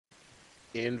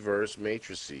Inverse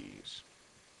matrices.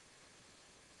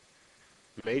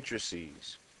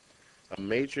 Matrices. A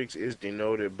matrix is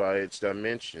denoted by its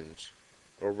dimensions,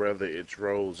 or rather its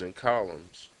rows and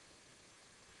columns.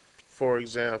 For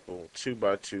example, 2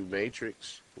 by 2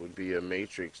 matrix would be a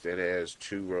matrix that has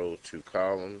 2 rows, 2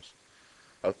 columns.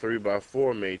 A 3 by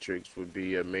 4 matrix would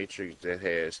be a matrix that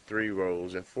has 3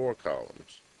 rows and 4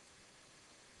 columns.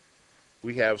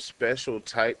 We have special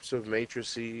types of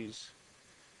matrices,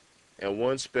 and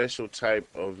one special type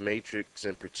of matrix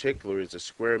in particular is a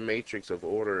square matrix of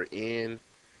order n,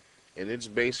 and it's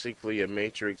basically a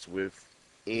matrix with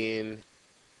n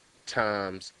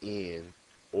times n,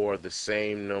 or the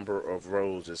same number of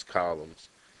rows as columns.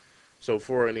 So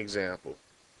for an example,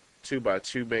 2 by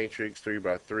 2 matrix, 3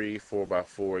 by 3, 4 by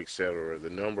 4, etc. The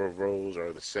number of rows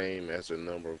are the same as the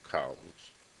number of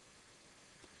columns.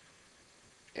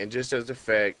 And just as a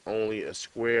fact, only a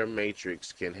square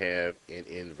matrix can have an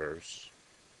inverse.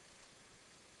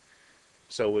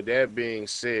 So with that being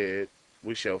said,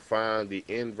 we shall find the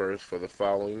inverse for the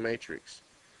following matrix.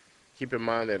 Keep in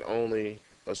mind that only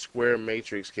a square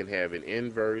matrix can have an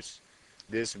inverse.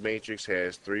 This matrix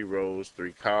has 3 rows,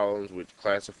 3 columns, which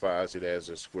classifies it as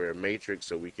a square matrix,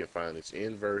 so we can find its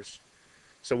inverse.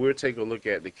 So we'll take a look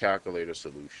at the calculator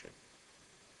solution.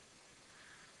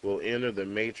 We'll enter the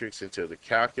matrix into the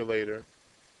calculator.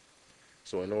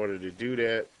 So in order to do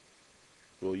that,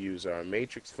 we'll use our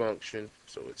matrix function.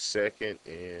 So it's second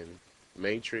and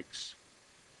matrix.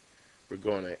 We're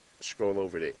going to scroll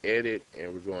over to edit,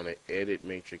 and we're going to edit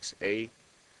matrix A,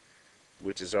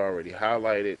 which is already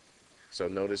highlighted. So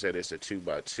notice that it's a 2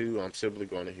 by 2. I'm simply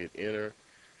going to hit enter,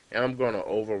 and I'm going to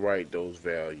overwrite those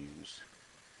values,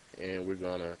 and we're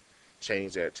going to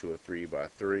change that to a 3 by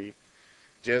 3.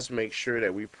 Just make sure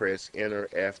that we press enter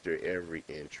after every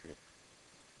entry.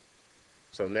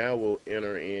 So now we'll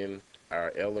enter in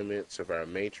our elements of our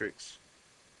matrix.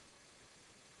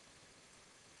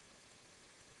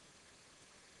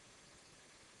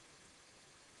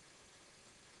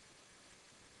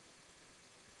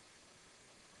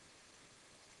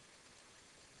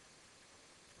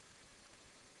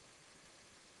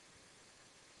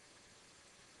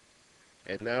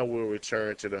 And now we'll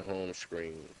return to the home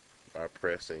screen by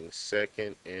pressing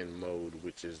second and mode,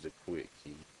 which is the quit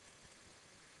key.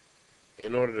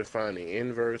 In order to find the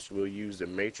inverse, we'll use the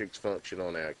matrix function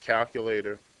on our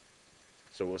calculator.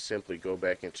 So we'll simply go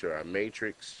back into our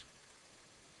matrix.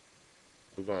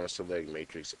 We're going to select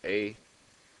matrix A,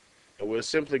 and we're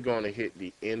simply going to hit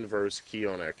the inverse key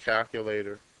on our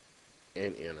calculator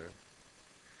and enter.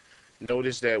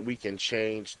 Notice that we can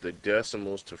change the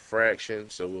decimals to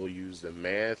fractions, so we'll use the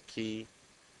math key.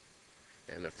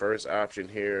 And the first option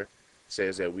here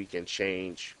says that we can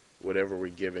change whatever we're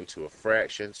given to a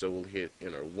fraction, so we'll hit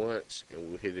enter once and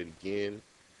we'll hit it again.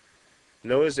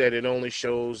 Notice that it only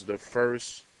shows the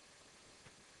first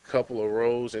couple of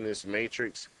rows in this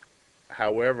matrix.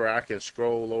 However, I can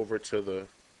scroll over to the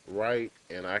right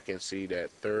and I can see that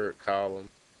third column.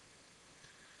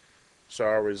 So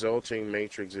our resulting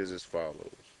matrix is as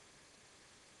follows.